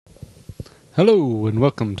Hello, and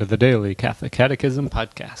welcome to the Daily Catholic Catechism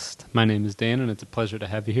Podcast. My name is Dan, and it's a pleasure to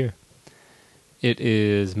have you here. It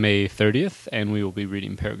is May 30th, and we will be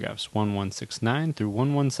reading paragraphs 1169 through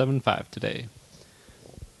 1175 today.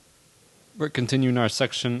 We're continuing our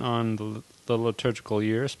section on the liturgical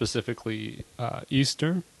year, specifically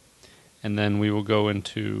Easter, and then we will go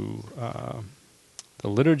into the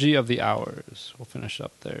Liturgy of the Hours. We'll finish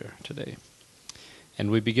up there today.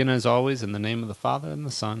 And we begin, as always, in the name of the Father, and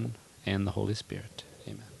the Son, and the Holy Spirit.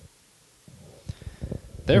 Amen.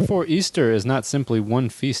 Therefore, Easter is not simply one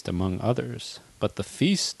feast among others, but the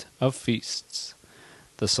feast of feasts,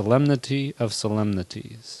 the solemnity of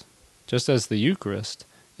solemnities, just as the Eucharist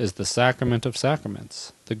is the sacrament of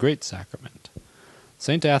sacraments, the great sacrament.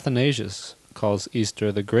 St. Athanasius calls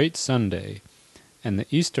Easter the Great Sunday, and the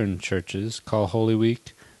Eastern churches call Holy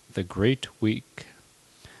Week the Great Week.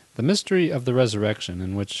 The mystery of the resurrection,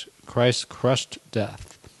 in which Christ crushed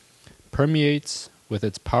death, permeates with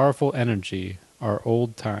its powerful energy our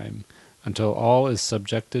old time until all is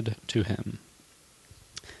subjected to him.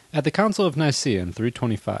 At the Council of Nicaea in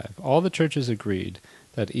 325, all the churches agreed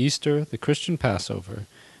that Easter, the Christian Passover,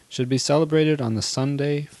 should be celebrated on the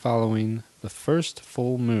Sunday following the first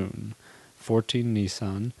full moon, 14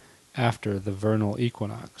 Nisan, after the vernal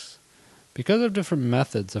equinox. Because of different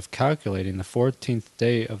methods of calculating the 14th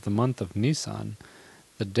day of the month of Nisan,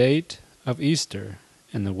 the date of Easter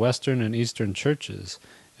in the Western and Eastern churches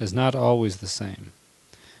is not always the same.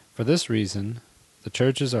 For this reason, the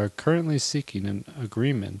churches are currently seeking an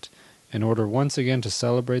agreement in order once again to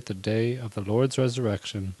celebrate the day of the Lord's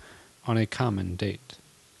resurrection on a common date.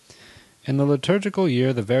 In the liturgical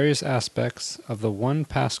year, the various aspects of the one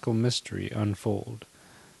paschal mystery unfold.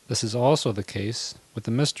 This is also the case with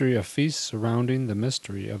the mystery of feasts surrounding the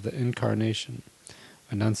mystery of the Incarnation,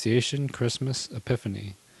 Annunciation, Christmas,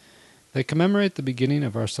 Epiphany. They commemorate the beginning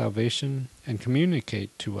of our salvation and communicate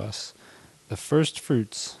to us the first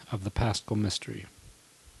fruits of the paschal mystery.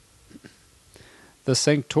 The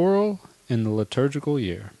Sanctoral in the liturgical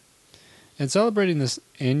year. In celebrating this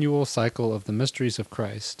annual cycle of the mysteries of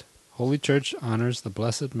Christ, Holy Church honors the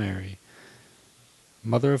Blessed Mary,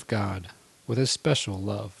 Mother of God, with a special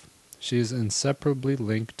love. She is inseparably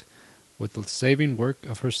linked with the saving work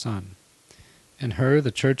of her Son. In her,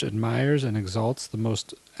 the Church admires and exalts the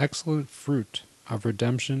most excellent fruit of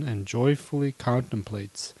redemption and joyfully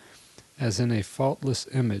contemplates, as in a faultless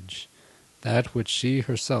image, that which she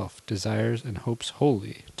herself desires and hopes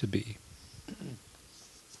wholly to be.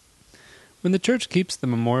 When the Church keeps the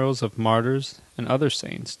memorials of martyrs and other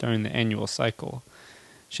saints during the annual cycle,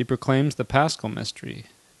 she proclaims the Paschal Mystery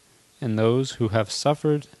in those who have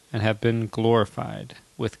suffered and have been glorified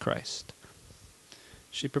with Christ.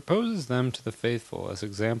 She proposes them to the faithful as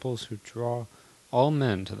examples who draw all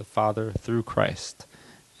men to the Father through Christ,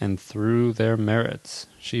 and through their merits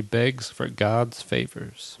she begs for God's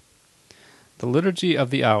favors. The Liturgy of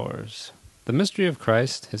the Hours, the mystery of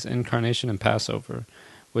Christ, his incarnation and Passover,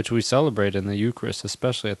 which we celebrate in the Eucharist,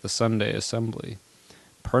 especially at the Sunday Assembly,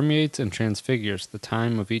 permeates and transfigures the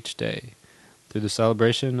time of each day through the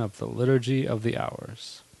celebration of the Liturgy of the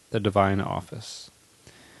Hours, the Divine Office.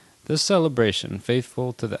 This celebration,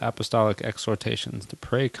 faithful to the apostolic exhortations to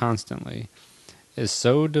pray constantly, is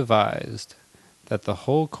so devised that the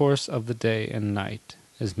whole course of the day and night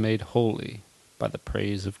is made holy by the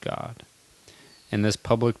praise of God. In this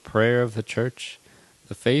public prayer of the Church,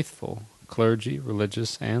 the faithful, clergy,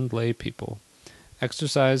 religious, and lay people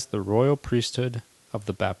exercise the royal priesthood of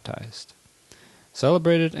the baptized.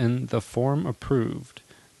 Celebrated in the form approved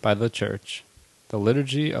by the Church, the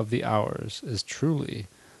Liturgy of the Hours is truly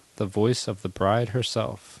the voice of the bride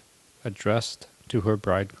herself, addressed to her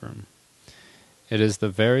bridegroom. It is the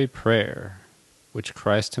very prayer which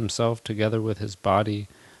Christ himself, together with his body,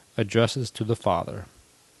 addresses to the Father.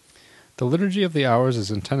 The Liturgy of the Hours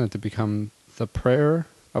is intended to become the prayer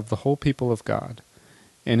of the whole people of God.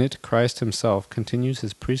 In it, Christ himself continues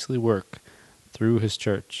his priestly work through his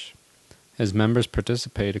Church. His members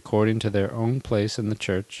participate according to their own place in the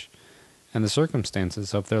Church and the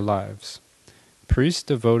circumstances of their lives. Priests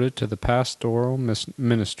devoted to the pastoral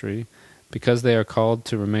ministry because they are called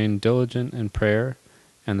to remain diligent in prayer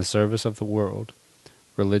and the service of the world,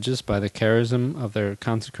 religious by the charism of their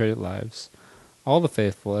consecrated lives, all the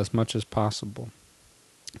faithful as much as possible.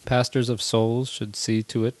 Pastors of souls should see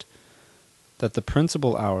to it that the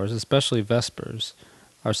principal hours, especially Vespers,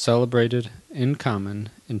 are celebrated in common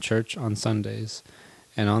in church on Sundays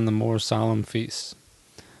and on the more solemn feasts.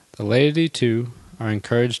 The laity, too, are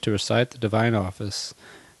encouraged to recite the divine office,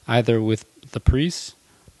 either with the priests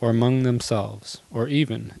or among themselves, or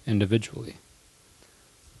even individually.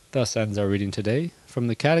 Thus ends our reading today from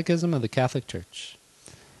the Catechism of the Catholic Church.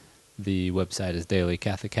 The website is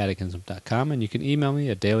dailycatholiccatechism.com, and you can email me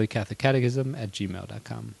at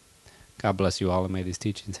dailycatholiccatechism@gmail.com. God bless you all, and may these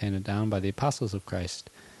teachings handed down by the apostles of Christ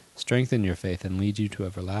strengthen your faith and lead you to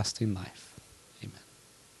everlasting life.